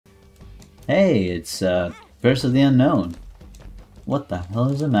Hey, it's Curse of the Unknown. What the hell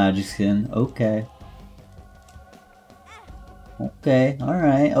is a magic skin? Okay. Okay,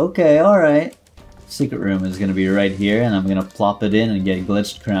 alright, okay, alright. Secret room is gonna be right here, and I'm gonna plop it in and get a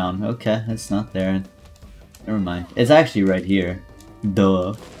glitched crown. Okay, it's not there. Never mind. It's actually right here.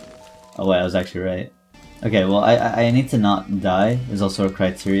 Duh. Oh wait, I was actually right. Okay, well, I need to not die is also a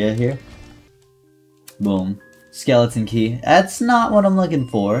criteria here. Boom. Skeleton key. That's not what I'm looking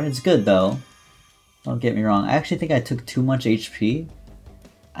for. It's good though. Don't get me wrong. I actually think I took too much HP.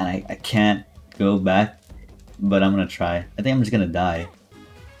 And I can't go back. But I'm gonna try. I think I'm just gonna die.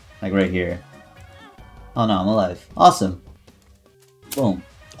 Like right here. Oh no, I'm alive. Awesome. Boom.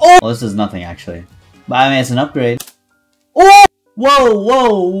 Oh! Well, this is nothing actually. But I mean, it's an upgrade. Oh! Whoa,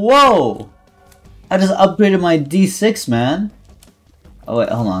 whoa, whoa! I just upgraded my D6, man. Oh wait,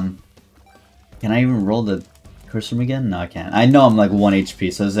 hold on. Can I even roll the curse room again? No, I can't. I know I'm like 1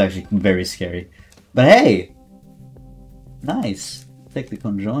 HP, so this is actually very scary. But hey! Nice. Take the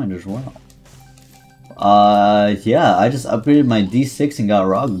conjoined as well. Yeah, I just upgraded my D6 and got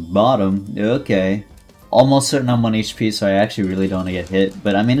rock bottom. Okay. Almost certain I'm 1 HP, so I actually really don't want to get hit.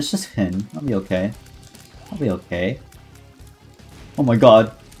 But I mean, it's just him. I'll be okay. I'll be okay. Oh my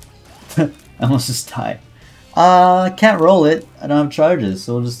god. I almost just died. Can't roll it. I don't have charges,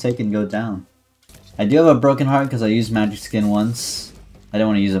 so we'll just take it and go down. I do have a broken heart because I used magic skin once. I didn't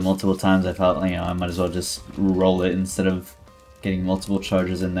want to use it multiple times. I felt, you know, I might as well just roll it instead of getting multiple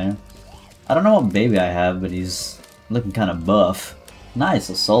charges in there. I don't know what baby I have, but he's looking kind of buff. Nice,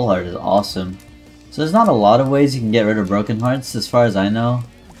 a soul heart is awesome. So there's not a lot of ways you can get rid of broken hearts, as far as I know.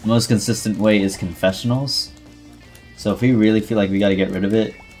 The most consistent way is confessionals. So if we really feel like we gotta get rid of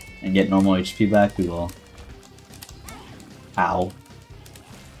it and get normal HP back, we will. Ow.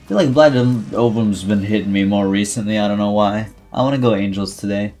 I feel like Blight Ovum's been hitting me more recently, I don't know why. I want to go Angels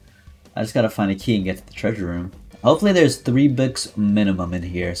today. I just gotta find a key and get to the treasure room. Hopefully there's 3 books minimum in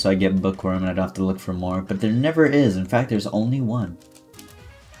here, so I get bookworm and I don't have to look for more, but there never is. In fact, there's only 1.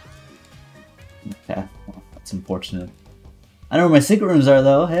 Okay, well, that's unfortunate. I know where my secret rooms are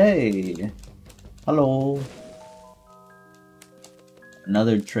though, hey! Hello!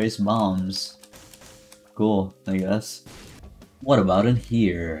 Another trace bombs. Cool, I guess. What about in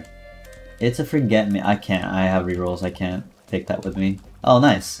here? It's a forget me. I can't. I have rerolls. I can't take that with me. Oh,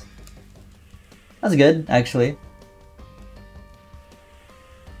 nice. That's good, actually.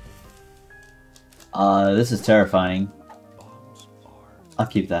 This is terrifying. I'll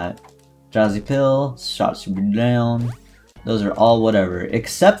keep that. Drowsy pill, shots you down. Those are all whatever,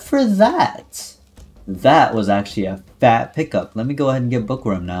 except for that. That was actually a fat pickup. Let me go ahead and get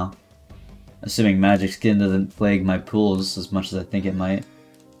bookworm now. Assuming magic skin doesn't plague my pools as much as I think it might.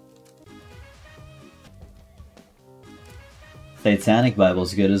 Satanic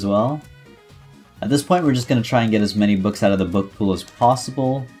Bible's good as well. At this point we're just going to try and get as many books out of the book pool as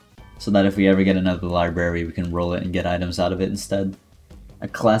possible, so that if we ever get another library we can roll it and get items out of it instead. A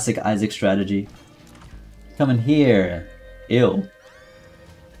classic Isaac strategy. Come in here. Ew.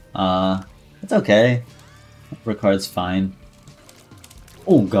 It's okay. Ricard's fine.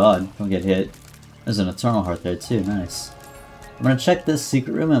 Oh god, don't get hit. There's an Eternal Heart there too, nice. I'm gonna check this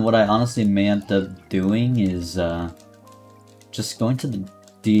secret room, and what I honestly may end up doing is just going to the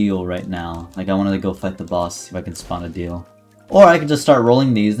deal right now. Like, I wanted to go fight the boss, see if I can spawn a deal. Or I could just start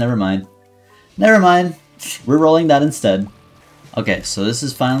rolling these, never mind. Never mind, we're rolling that instead. Okay, so this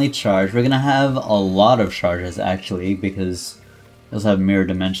is finally charged. We're gonna have a lot of charges actually, because we also have mirror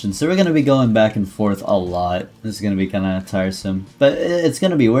dimensions, so we're gonna be going back and forth a lot. This is gonna be kinda tiresome, but it's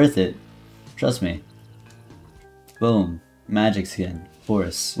gonna be worth it. Trust me. Boom. Magic skin.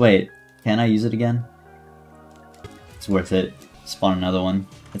 Force. Wait, can I use it again? It's worth it. Spawn another one.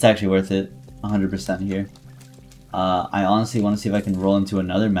 It's actually worth it. 100% here. I honestly want to see if I can roll into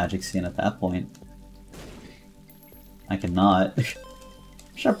another magic skin at that point. I cannot.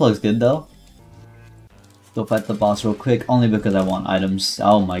 Sharp Plug's good though. Go fight the boss real quick, only because I want items.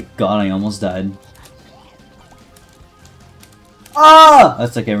 Oh my god, I almost died. Ah!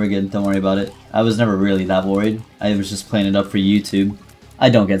 That's okay, we're good. Don't worry about it. I was never really that worried. I was just playing it up for YouTube. I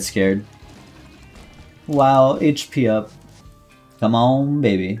don't get scared. Wow, HP up. Come on,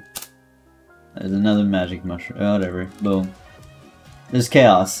 baby. There's another magic mushroom. Oh, whatever. Boom. There's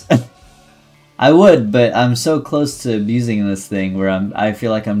chaos. I would, but I'm so close to abusing this thing where I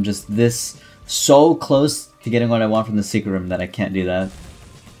feel like I'm just so close to getting what I want from the secret room that I can't do that.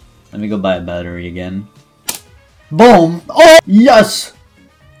 Let me go buy a battery again. Boom! Oh! Yes!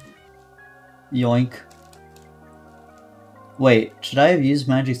 Yoink. Wait, should I have used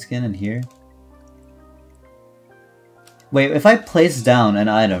magic skin in here? Wait, if I place down an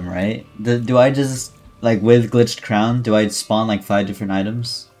item, right? Do I just, like, with Glitched Crown, do I spawn like 5 different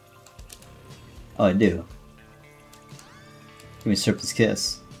items? Oh, I do. Give me Surplus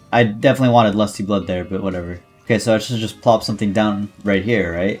Kiss. I definitely wanted Lusty Blood there, but whatever. Okay, so I should just plop something down right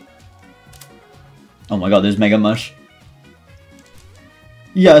here, right? Oh my god, there's Mega Mush.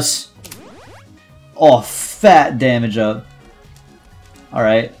 Yes! Oh, fat damage up.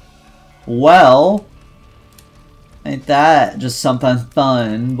 Alright. Well... ain't that just something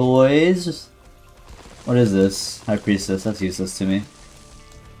fun, boys? What is this? High Priestess, that's useless to me.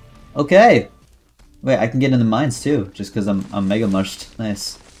 Okay! Wait, I can get in the mines too, just because I'm Mega Mushed.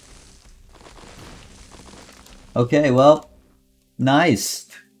 Nice. Okay, well, nice.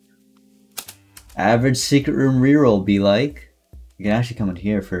 Average secret room reroll be like. You can actually come in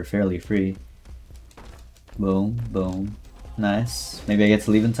here for fairly free. Boom, boom. Nice. Maybe I get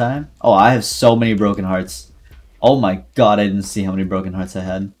to leave in time? Oh, I have so many broken hearts. Oh my god, I didn't see how many broken hearts I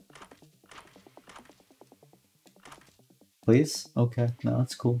had. Please? Okay, no,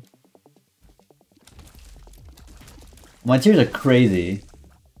 that's cool. My tears are crazy.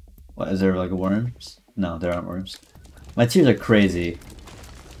 What, is there like worms? No, there aren't worms. My tears are crazy.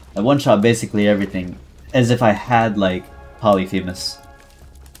 I one-shot basically everything, as if I had like Polyphemus.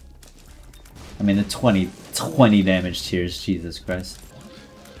 I mean the 20 damage tears, Jesus Christ.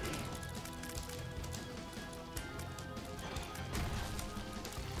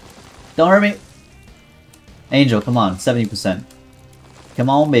 Don't hurt me! Angel, come on, 70%. Come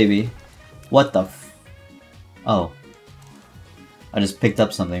on, baby. What the f... Oh. I just picked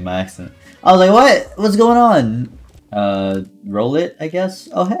up something by accident. I was like, what? What's going on? Roll it, I guess?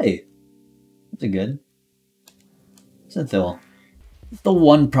 Oh, hey. That's a good. Synthil. The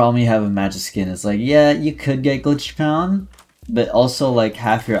one problem you have with Magic Skin is like, yeah, you could get Glitched Crown, but also like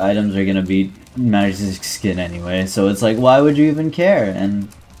half your items are gonna be Magic Skin anyway, so it's like, why would you even care? And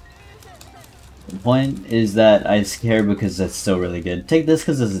the point is that I care because that's still really good. Take this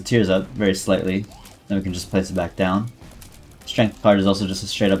because it tears up very slightly, then we can just place it back down. Strength card is also just a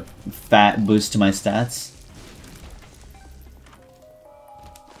straight up fat boost to my stats.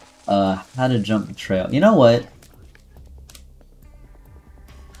 How to jump the trail. You know what?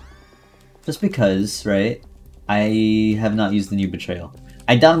 Just because, right? I have not used the new betrayal.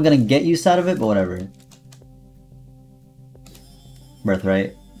 I doubt I'm gonna get use out of it, but whatever.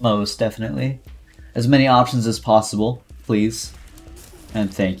 Birthright. Most definitely. As many options as possible, please.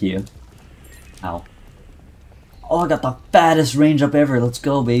 And thank you. Ow. Oh, I got the fattest range up ever. Let's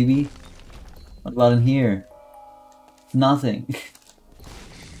go, baby. What about in here? Nothing.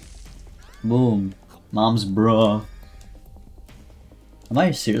 Boom. Mom's bra. Am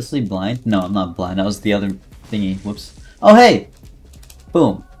I seriously blind? No, I'm not blind. That was the other thingy. Whoops. Oh, hey!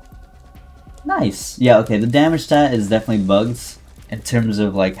 Boom. Nice. Yeah, okay. The damage stat is definitely bugged in terms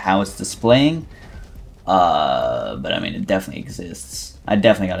of like how it's displaying. But I mean, it definitely exists. I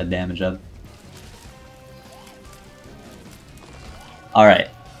definitely got a damage up. Alright.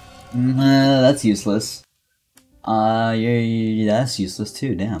 That's useless. That's useless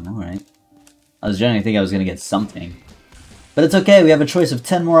too, damn, alright. I was generally thinking I was gonna get something. But it's okay, we have a choice of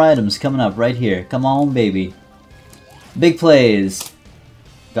 10 more items coming up right here. Come on, baby. Big plays.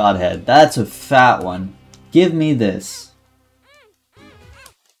 Godhead, that's a fat one. Give me this.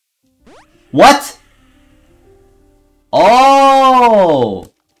 What?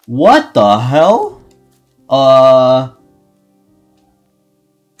 Oh! What the hell?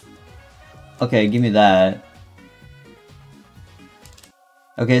 Okay, give me that.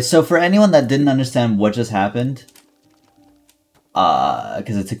 Okay, so for anyone that didn't understand what just happened,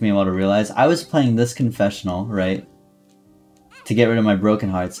 because it took me a while to realize, I was playing this confessional, right, to get rid of my broken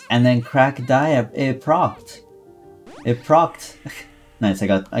hearts, and then crack die, it procced. It procced. Nice, I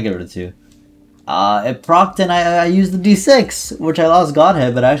got rid of 2. It procced and I used the D6, which I lost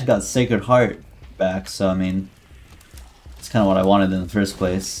Godhead, but I actually got Sacred Heart back, so I mean, it's kind of what I wanted in the first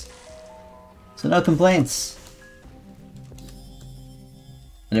place. So no complaints.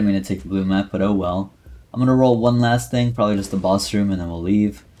 I didn't mean to take the blue map, but oh well. I'm gonna roll one last thing, probably just the boss room, and then we'll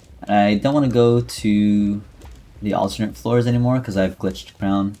leave. I don't want to go to the alternate floors anymore because I've glitched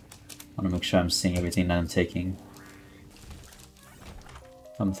crown. I want to make sure I'm seeing everything that I'm taking.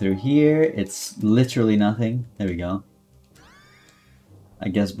 Come through here, it's literally nothing. There we go. I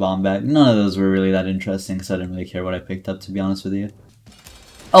guess bomb back. None of those were really that interesting, so I didn't really care what I picked up, to be honest with you.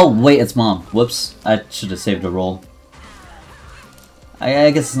 Oh, wait, it's mom. Whoops. I should have saved a roll.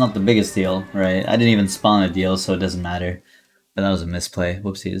 I guess it's not the biggest deal, right? I didn't even spawn a deal, so it doesn't matter. But that was a misplay.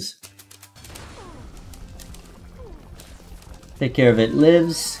 Whoopsies. Take care of it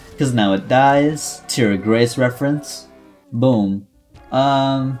lives, because now it dies. Tear of Grace reference. Boom.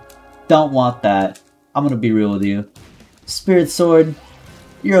 Don't want that. I'm gonna be real with you. Spirit Sword,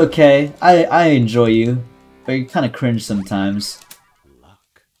 you're okay. I enjoy you, but you kind of cringe sometimes.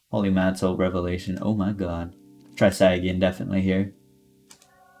 Holy Mantle Revelation. Oh my god. Try Psy again, definitely here.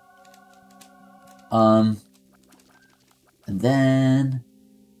 And then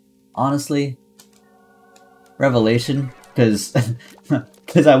honestly, Revelation, because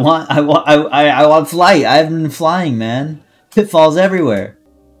I want flight. I've been flying, man. Pitfalls everywhere.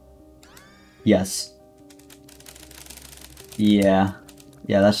 Yes. Yeah.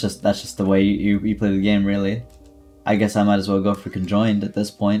 Yeah, that's just the way you play the game, really. I guess I might as well go for Conjoined at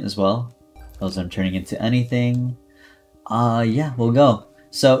this point as well. Those aren't turning into anything. Yeah, we'll go.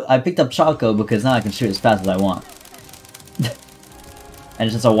 So I picked up Choco because now I can shoot as fast as I want. And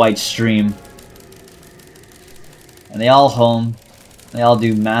it's just a white stream. And they all home. They all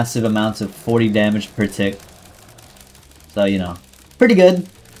do massive amounts of 40 damage per tick. So, you know, pretty good.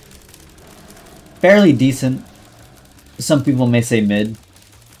 Fairly decent. Some people may say mid.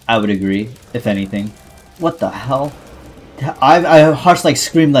 I would agree, if anything. What the hell? I harsh like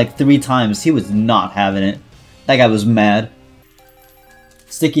screamed like 3 times. He was not having it. That guy was mad.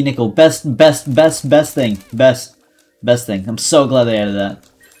 Sticky Nickel, best thing. Best thing. I'm so glad they added that.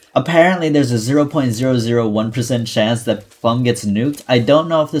 Apparently there's a 0.001% chance that Plum gets nuked. I don't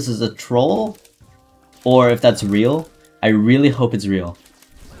know if this is a troll or if that's real. I really hope it's real.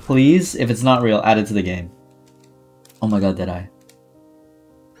 Please, if it's not real, add it to the game. Oh my god, did I?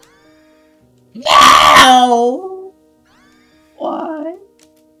 No! Why?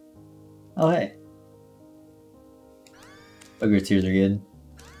 Oh hey. Bugger Tears are good.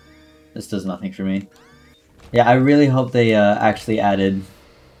 This does nothing for me. Yeah, I really hope they actually added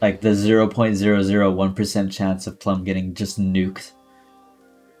like the 0.001% chance of Plum getting just nuked.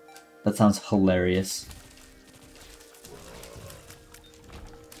 That sounds hilarious.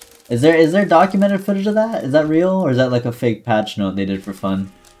 Is there documented footage of that? Is that real, or is that like a fake patch note they did for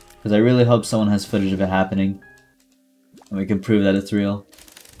fun? Because I really hope someone has footage of it happening. And we can prove that it's real.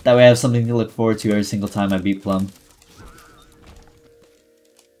 That way I have something to look forward to every single time I beat Plum.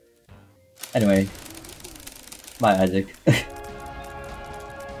 Anyway. Bye, Isaac.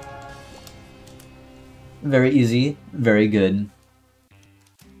 Very easy, very good.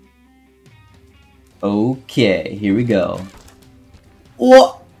 Okay, here we go.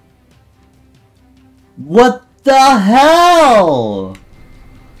 What? What the hell?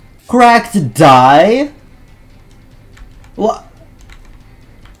 Cracked die? What?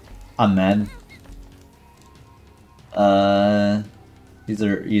 I'm mad. These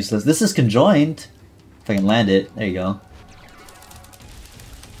are useless. This is Conjoined. If I can land it. There you go.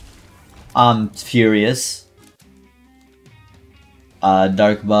 I'm furious.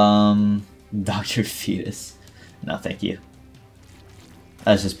 Dark Bomb. Dr. Fetus. No, thank you.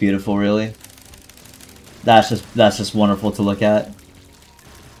 That's just beautiful, really. That's just wonderful to look at.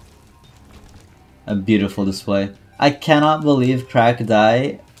 A beautiful display. I cannot believe Crack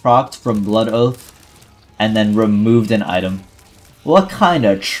Die procced from Blood Oath and then removed an item. What kind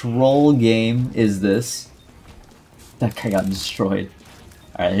of troll game is this? That guy got destroyed.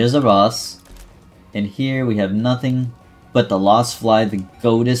 Alright, here's the boss. And here we have nothing but the Lost Fly, the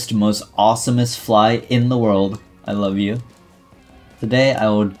goatest, most awesomest fly in the world. I love you. Today I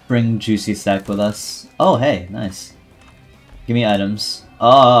will bring Juicy Sack with us. Oh, hey, nice. Give me items.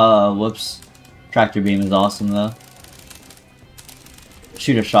 Oh, whoops. Tractor Beam is awesome, though.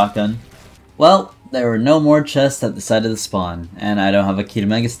 Shooter Shotgun. Well, there were no more chests at the side of the spawn, and I don't have a key to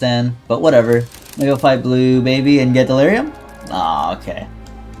Megastan, but whatever. I'm gonna go fight Blue Baby and get Delirium? Ah, okay.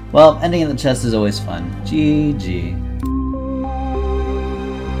 Well, ending in the chest is always fun. GG.